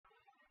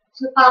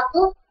So,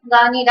 Papo,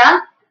 Ganida,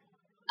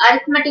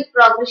 arithmetic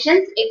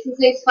progressions,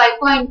 exercise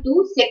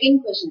 5.2, second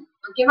question.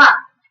 Okay, va?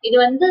 இது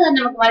வந்து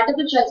நமக்கு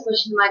multiple choice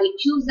question மாதிரி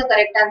choose the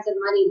correct answer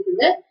மாதிரி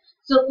இருக்குது.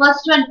 So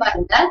first one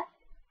பாருங்க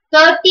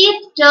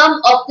 30th term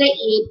of the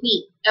AP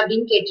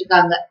அப்படின்னு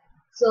கேட்டிருக்காங்க.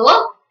 So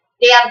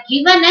they have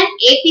given an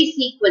AP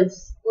sequence.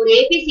 ஒரு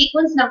AP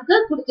sequence நமக்கு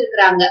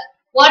கொடுத்திருக்காங்க.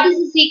 What is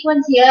the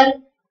sequence here?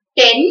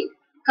 10,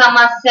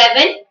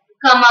 7,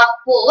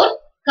 4,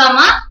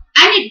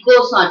 and it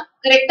goes on.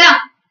 Correct?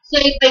 So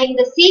இப்ப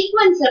இந்த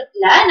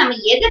சீக்வென்ஸ்ல நம்ம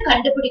எதை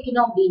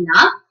கண்டுபிடிக்கணும் அப்படின்னா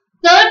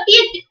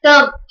 30th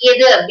term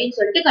எது அப்படின்னு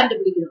சொல்லிட்டு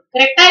கண்டுபிடிக்கணும்.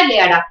 கரெக்டா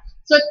இல்லையாடா?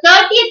 சோ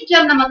 30th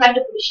term நம்ம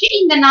கண்டுபிடிச்சு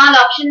இந்த நாலு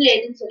ஆப்ஷன்ல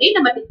எதுன்னு சொல்லி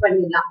நம்ம டிக்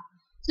பண்ணிடலாம்.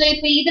 சோ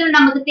இப்ப இதுல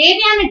நமக்கு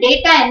தேவையான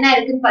டேட்டா என்ன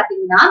இருக்குன்னு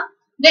பாத்தீங்கன்னா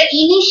the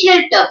initial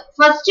term,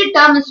 first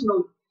term is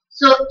known.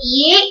 So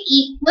A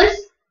equals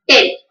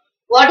 10.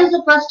 What is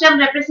the first term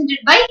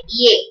represented by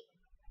A?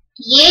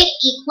 A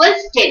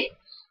equals 10.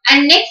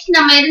 And next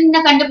நம்ம என்ன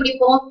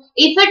கண்டுபிடிப்போம்?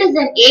 If it is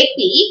an AP,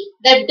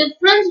 the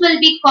difference will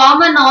be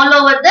common all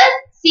over the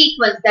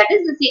sequence. That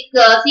is,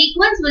 the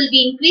sequence will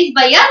be increased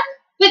by a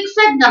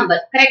fixed number.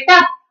 Correct?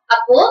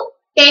 அப்போ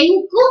 10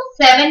 க்கு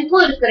 7 க்கு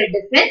இருக்கிற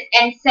difference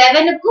and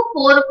 7 க்கு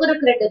 4 க்கு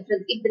இருக்கிற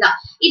difference. இதுதான்.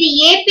 இது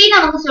AP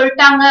நமக்கு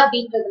சொல்லிட்டாங்க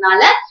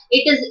அப்படின்றதுனால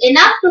it is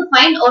enough to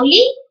find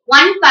only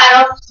one pair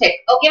of set.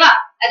 ஓகேவா?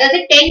 அதாவது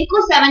 10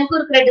 க்கு 7 க்கு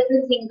இருக்கிற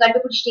difference நீங்க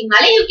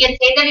கண்டுபிடிச்சிட்டீங்கனாலே you can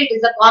say that it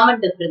is a common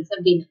difference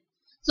அப்படின்னு.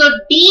 So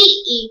D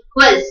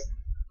equals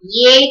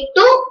A2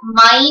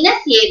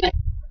 minus A1.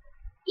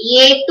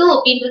 A2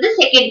 அப்படின்றது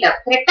second term.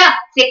 கரெக்டா?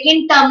 Second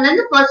termல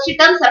இருந்து first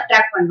term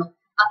subtract பண்ணும்.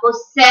 அப்போ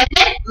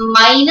 7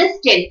 minus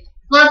 10.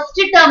 First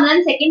termல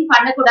இருந்து second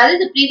பண்ணக்கூடாது.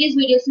 இது previous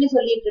videosல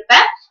சொல்லிட்டு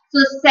இருப்பேன். So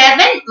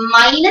 7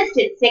 minus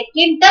 10.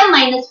 Second term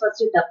minus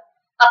first term.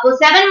 அப்போ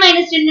 7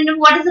 minus 10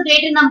 what is the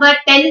greater number?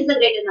 10 is the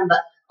greater number.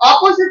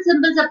 Opposite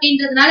symbols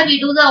அப்படின்றதுனால we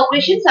do the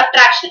operation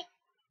subtraction.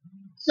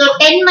 So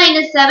 10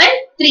 minus 7,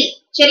 3.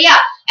 சரியா?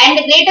 And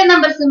the greater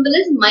number symbol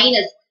is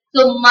minus.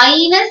 So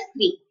minus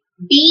 3.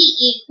 D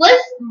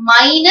equals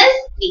minus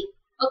 3.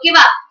 Okay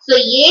va? So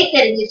A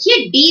தெரிஞ்சிச்சு,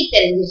 D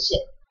தெரிஞ்சிச்சு.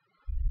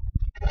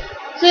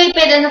 So இப்ப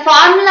இந்த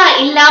formula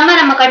இல்லாம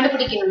நம்ம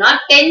கண்டுபிடிக்கணும்னா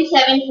 10,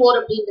 7, 4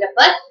 அப்படின்றப்ப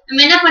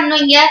நம்ம என்ன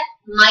பண்ணோம் இங்க?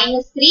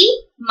 minus 3,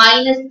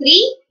 minus 3,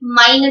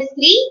 minus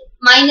 3,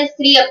 minus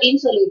 3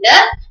 அப்படின்னு சொல்லிட்டு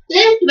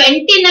till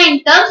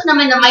 29 terms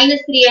நம்ம இந்த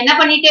minus 3 என்ன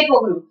பண்ணிட்டே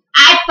போகணும்?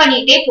 ஆட்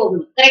பண்ணிட்டே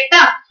போகணும்.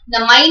 கரெக்டா? இந்த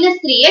minus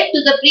 3 to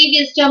the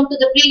previous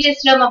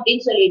term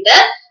அப்படின்னு சொல்லிட்டு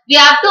we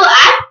have to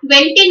add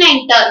 29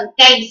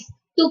 times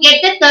to get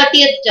the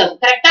 30th term.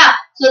 கரெக்டா?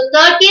 So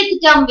 30th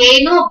term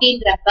வேணும்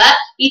அப்படின்றப்ப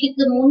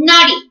இதுக்கு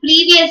முன்னாடி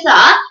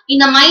previously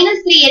இந்த minus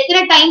 3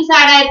 எத்தனை times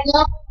ஆட்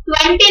ஆயிருக்கும்?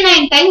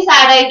 29 times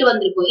ஆட் ஆயிட்டு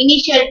வந்திருக்கும்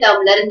initial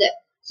termல இருந்து.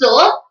 So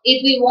if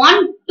we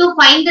want to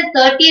find the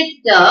 30th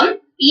term,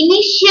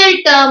 initial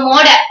term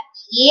ஓட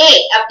A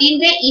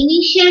அப்படின்ற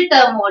initial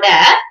term ஓட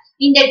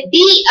இந்த D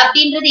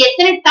அப்படின்றது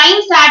எத்தனை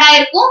times ஆட்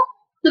ஆயிருக்கும்?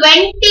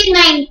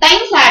 29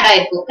 times ஆட்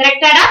ஆயிருக்கும்.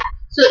 கரெக்டாடா?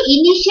 So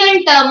initial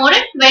term ஓட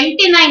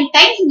 29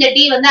 times இந்த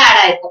D வந்து ஆட்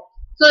ஆயிருக்கும்.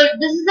 So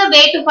this is the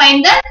way to find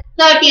the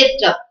 30th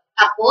term.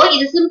 அப்போ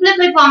இது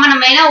simplify form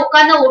நம்ம என்ன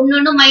உட்கார்ந்து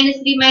ஒன்னு minus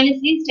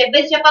 3 step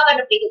by step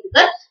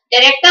கண்டுபிடிக்கிறதுக்கு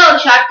டைரக்டா ஒரு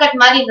ஷார்ட்கட்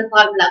மாதிரி இந்த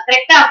ஃபார்முலா.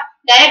 கரெக்டா?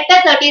 டைரக்டா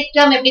 30th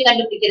term எப்படி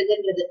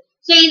கண்டுபிடிக்கிறதுன்றது.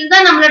 So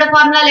இதுதான் நம்மளோட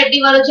ஃபார்முலால எப்படி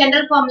வரும்?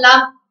 General formula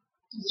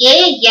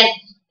AN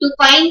to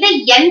find the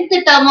nth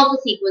term of a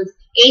sequence.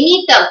 Any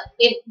term.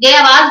 If they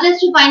have asked us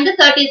to find the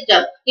 30th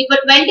term. If a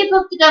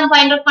 25th term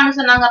find out பண்ண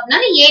சொன்னாங்க அப்படின்னா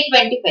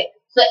A25.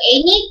 So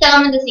any term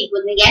in the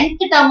sequence, the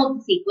nth term of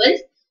the sequence,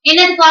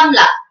 என்னது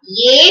formula?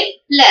 A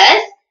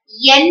plus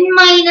n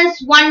minus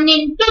 1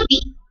 into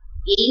D.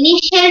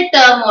 Initial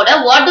term order,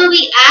 what do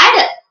we add?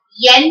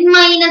 N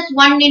minus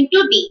 1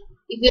 into D.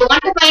 If you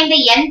want to find the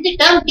nth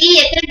term, D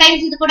எத்தனை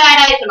times இது கூட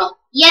add ஆயிருக்கணும்?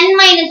 N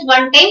minus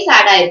 1 times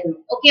add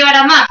ஆயிருக்கணும். Okay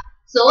வாடாமா?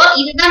 So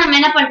இதுதான் நம்ம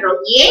என்ன பண்றோம்?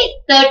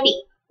 A30.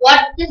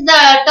 What is the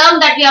term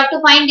that we have to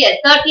find here?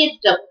 30th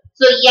term.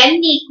 So n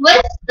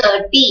equals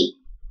 30.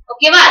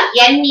 Okay va?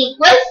 N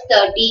equals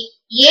 30.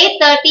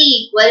 A30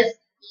 equals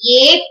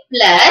A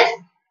plus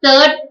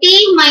 30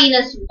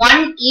 minus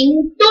 1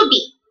 into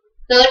D.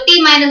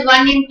 30 minus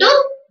 1 into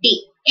D.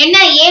 என்ன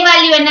A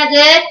value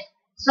என்னது?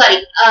 Sorry,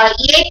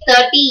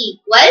 A30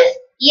 equals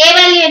A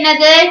value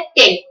என்னது?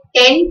 10.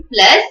 10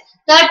 plus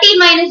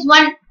 30 minus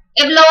 1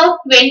 எவ்வளோ?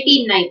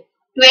 29.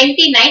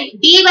 29.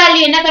 D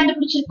value என்ன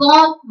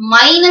கண்டுபிடிச்சிருக்கோம்?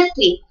 minus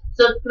 3.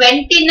 So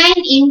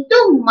 29 into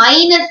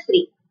minus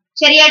 3.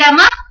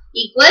 சரியாடாமா?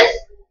 Equals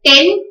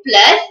 10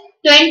 plus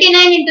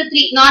 29 into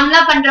 3. நார்மலா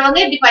பண்றவங்க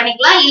இப்படி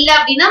பண்ணிக்கலாம். இல்ல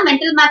அப்படின்னா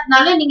mental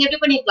mathனால நீங்க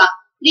எப்படி பண்ணிக்கலாம்?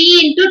 3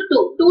 into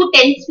 2. 2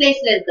 tens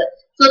placeல இருக்கு.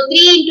 So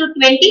 3 into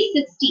 20,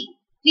 60.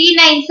 3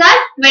 nines are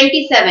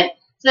 27.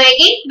 So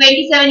again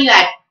 27 you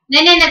add.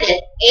 Then என்னது?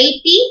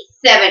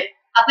 87.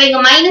 அப்ப இங்க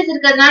மைனஸ்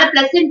இருக்கிறதுனால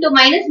plus into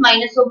minus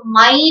minus. So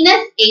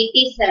minus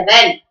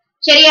 87.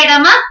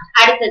 சரியாடாமா?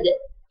 அடுத்தது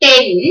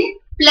 10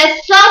 plus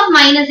of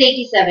minus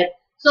 87.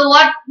 So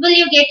what will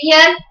you get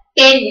here?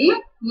 10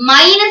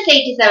 minus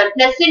 87.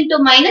 Plus into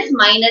minus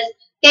minus.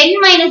 10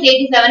 minus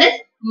 87 is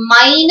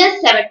minus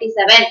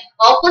 77.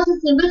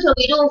 Opposite symbol, so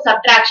we do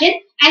subtraction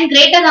and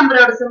greater number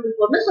of symbol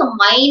போடணும். So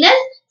minus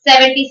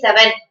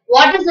 77.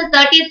 What is the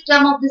 30th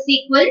term of the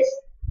sequence?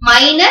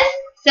 Minus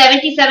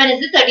 77 is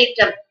the 30th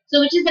term.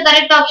 So which is the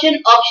correct option?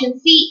 Option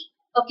C.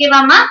 Okay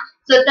வாமா?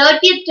 So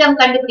 30th term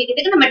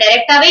கண்டுபிடிக்கிறதுக்கு நம்ம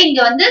டைரக்டாவே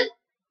இங்க வந்து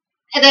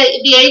அத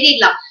இப்படி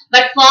எழுதிடலாம்.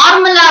 But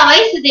formula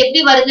wise இது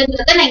எப்படி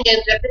வருதுன்றத நான் இங்க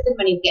ரெப்ரசன்ட்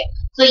பண்ணிருக்கேன்.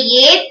 So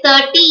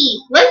A30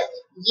 equals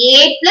A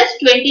plus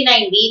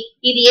 29D.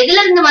 இது எதுல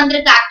இருந்து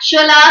வந்திருக்கு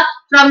ஆக்சுவலா?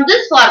 From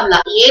this formula.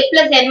 A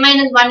plus n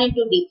minus 1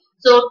 into D.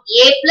 So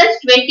A plus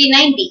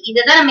 29D.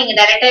 இதுதான் நம்ம இங்க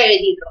டைரக்டா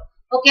எழுதிடுறோம்.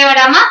 Okay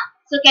வாடாமா?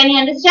 So can you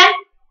understand?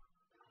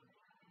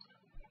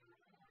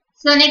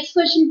 So next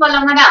question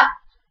போலாமாடா?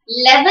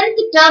 11th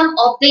term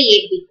of the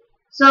AP.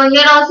 So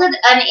here also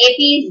an AP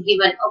is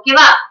given. Okay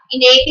va?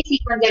 இந்த AP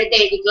sequence எடுத்து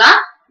எழுதிக்கலாம்.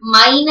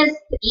 Minus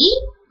 3,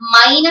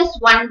 minus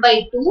 1 by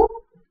 2,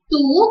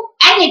 2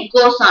 and it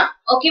goes on.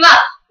 Okay va?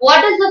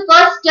 What is the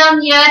first term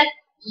here?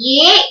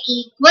 A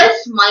equals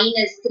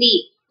minus 3.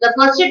 The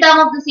first term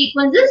of the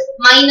sequence is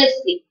minus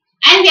 3.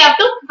 And we have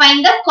to find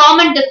the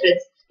common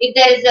difference. If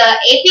there is a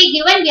AP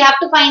given, we have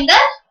to find the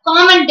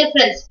common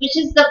difference, which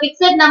is the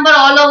fixed number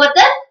all over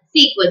the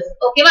sequence.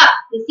 Okay va?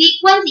 The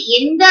sequence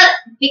எந்த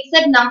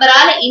fixed number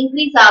ஆல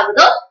increase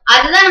ஆகுதோ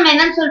அதுதான் நம்ம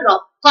என்ன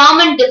சொல்றோம்?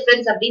 Common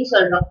difference அப்படின்னு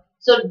சொல்றோம்.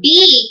 So D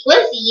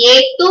equals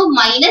A2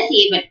 minus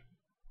A1.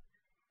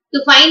 To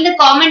find the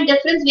common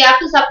difference, we have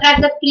to subtract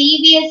the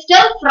previous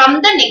term from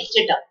the next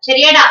term.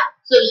 சரியாடா?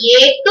 So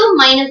A2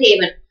 minus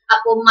A1.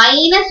 அப்போ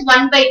minus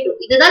 1 by 2.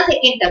 இதுதான்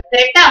second term.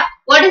 Correctா?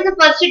 What is the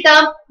first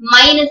term?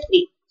 Minus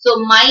 3. So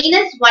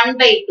minus 1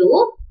 by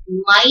 2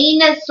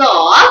 minus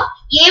of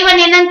A1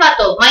 என்னன்னு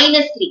பார்த்தோம்?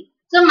 Minus 3.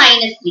 So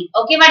minus 3.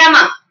 Okay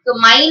madama? So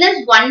minus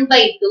 1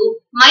 by 2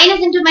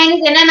 minus into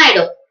minus என்னன்னு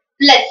ஆயிடும்?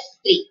 Plus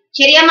 3.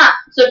 சரியாமா?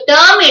 So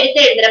term எடுத்து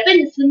எழுதுறப்ப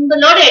இந்த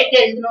சிம்பிளோட எடுத்து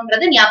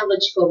எழுதணும்ன்றத ஞாபகம்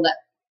வச்சுக்கோங்க.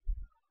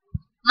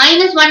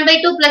 Minus 1 by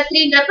 2 plus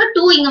 3 ன்றப்ப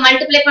 2 இங்க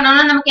மல்டிப்ளை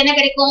பண்ணோம்னா நமக்கு என்ன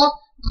கிடைக்கும்?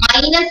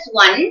 Minus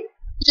 1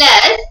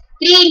 plus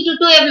 3 into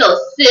 2 எவ்வளோ?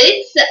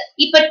 6.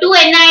 இப்ப 2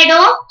 என்ன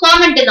ஆயிடும்?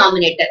 Common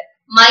denominator.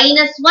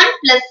 Minus 1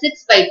 plus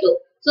 6 by 2.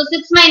 So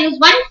 6 minus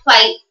 1,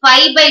 5.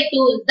 5 by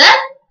 2 is the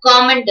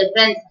common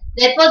difference.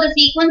 Therefore, the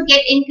sequence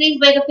get increased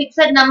by the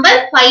fixed number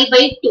 5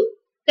 by 2.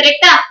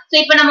 Correct? So,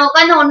 இப்ப நம்ம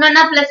உட்கார்ந்து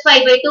ஒண்ணொண்ணா plus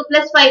 5 by 2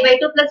 plus 5 by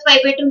 2 plus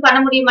 5 by 2 பண்ண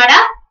முடியுமாடா?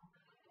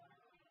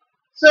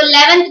 So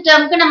 11th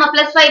term க்கு நம்ம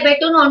plus 5 by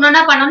 2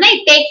 ஒண்ணொண்ணா பண்ணோம்னா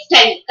it takes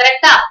time.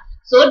 Correct?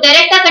 So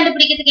டைரக்டா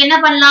கண்டுபிடிக்கிறதுக்கு என்ன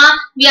பண்ணலாம்?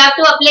 We have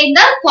to apply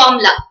the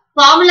formula.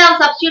 Formula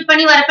substitute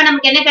பண்ணி வரப்ப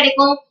நமக்கு என்ன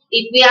கிடைக்கும்?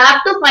 If we have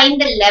to find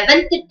the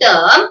 11th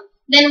term,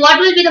 then what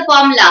will be the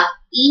formula?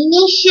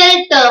 Initial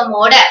term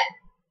ஓட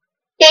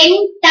 10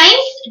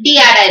 times D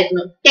add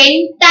ஆயிருக்கணும். 10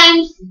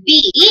 times D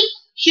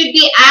should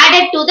be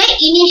added to the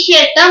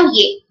initial term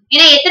A.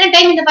 ஏன்னா எத்தனை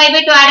time இந்த 5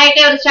 by 2 add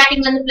ஆயிட்டே ஒரு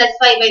ஸ்டார்டிங்ல இருந்து plus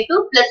 5 by 2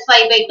 plus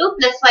 5 by 2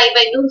 plus 5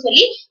 by 2 னு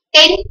சொல்லி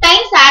 10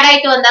 times add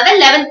ஆயிட்டு வந்தாதான்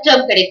 11th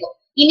term கிடைக்கும்.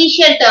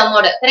 Initial term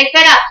ஓட.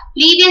 கரெக்டாடா?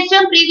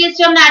 previous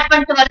term add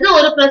பண்ணிட்டு வரது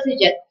ஒரு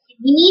procedure.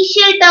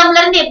 Initial termல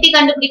இருந்து எப்படி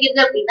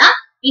கண்டுபிடிக்கிறது அப்படின்னா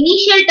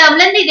initial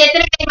termல இருந்து இது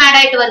எத்தனை டைம் add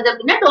ஆயிட்டு வருது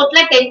அப்படின்னா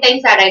டோட்டலா 10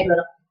 times add ஆயிட்டு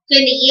வரும். So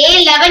இந்த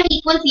A11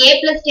 equals A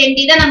plus 10D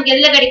தான் நமக்கு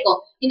எதுல கிடைக்கும்?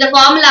 இந்த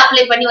formula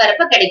apply பண்ணி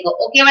வரப்ப கிடைக்கும்.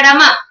 ஓகே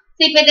வாடாமா?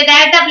 So இப்ப இத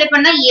டைரக்டா அப்ளை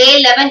பண்ணா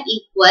A11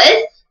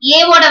 equals A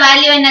ஓட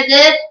வேல்யூ என்னது?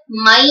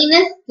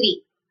 minus 3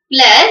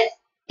 plus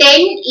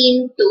 10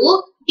 into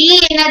D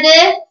என்னது?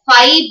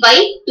 5 by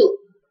 2.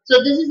 So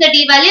this is the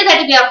D value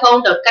that we have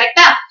found out. Correct?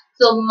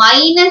 So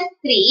minus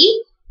 3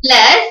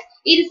 plus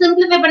இது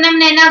simplify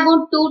பண்ணோம்னா என்ன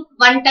ஆகும்? 2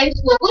 1 times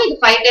போகும், இது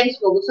 5 times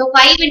போகும். So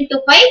 5 into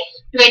 5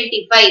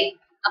 25.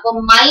 அப்போ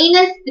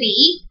minus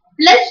 3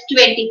 plus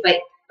 25.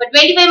 But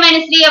 25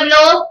 minus 3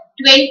 எவ்வளோ?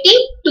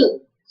 22.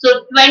 So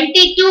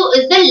 22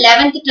 is the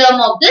 11th term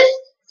of this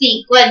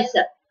sequence.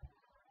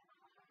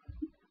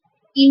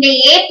 இந்த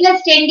A plus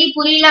 10D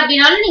புரியல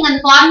அப்படினாலும் நீங்க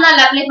அந்த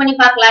ஃபார்முலால அப்ளை பண்ணி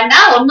பார்க்கலாம்டா.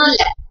 ஒண்ணும்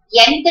இல்ல.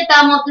 nth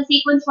term of the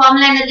sequence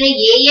formula என்னது?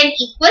 an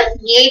equals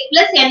a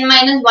plus n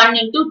minus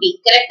 1 into d.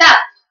 கரெக்ட்டா?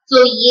 So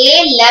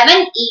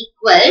A11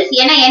 equals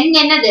ஏனா n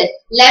என்னது?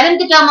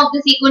 11th term of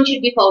the sequence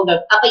should be found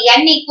out. அப்ப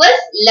n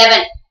equals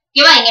 11.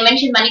 ஓகேவா? இங்க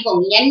மென்ஷன்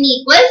பண்ணிக்கோங்க. n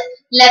equals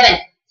 11.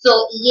 So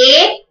A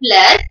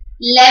plus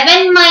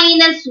 11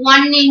 minus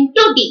 1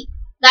 into d.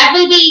 That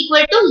will be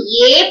equal to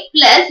A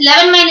plus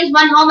 11 minus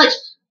 1 how much?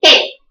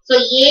 10. So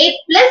A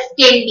plus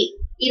 10d.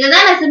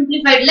 இதுதான் நான்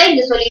simplifiedல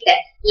இங்க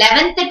சொல்லிட்டேன்.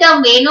 11th term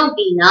வேணும்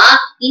அப்படின்னா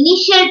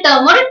initial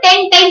term ஓட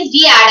 10 times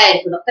d add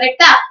ஆயிருக்கணும்.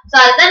 கரெக்ட்டா? So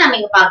அதுதான் நம்ம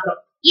இங்க பார்க்கிறோம்.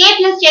 A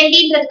plus 10d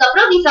ன்றதுக்கு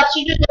அப்புறம் we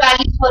substitute the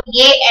values for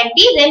A and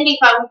d, then we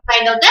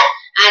find out the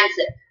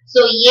answer.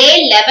 So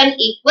A11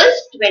 equals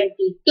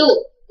 22.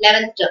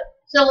 11th term.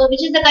 So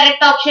which is the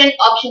correct option?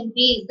 Option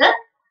B is the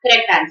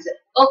correct answer.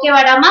 Okay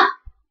வாடாமா?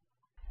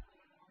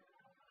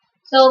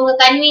 So உங்க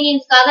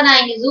கன்வீனியன்ஸ்க்காக நான்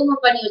இங்க zoom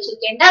பண்ணி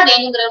வச்சிருக்கேன்டா.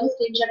 வேணுங்கிறவங்க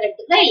screenshot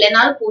எடுத்துக்கலாம்,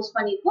 இல்லனாலும் post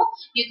பண்ணிருப்போம்.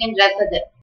 You can refer that.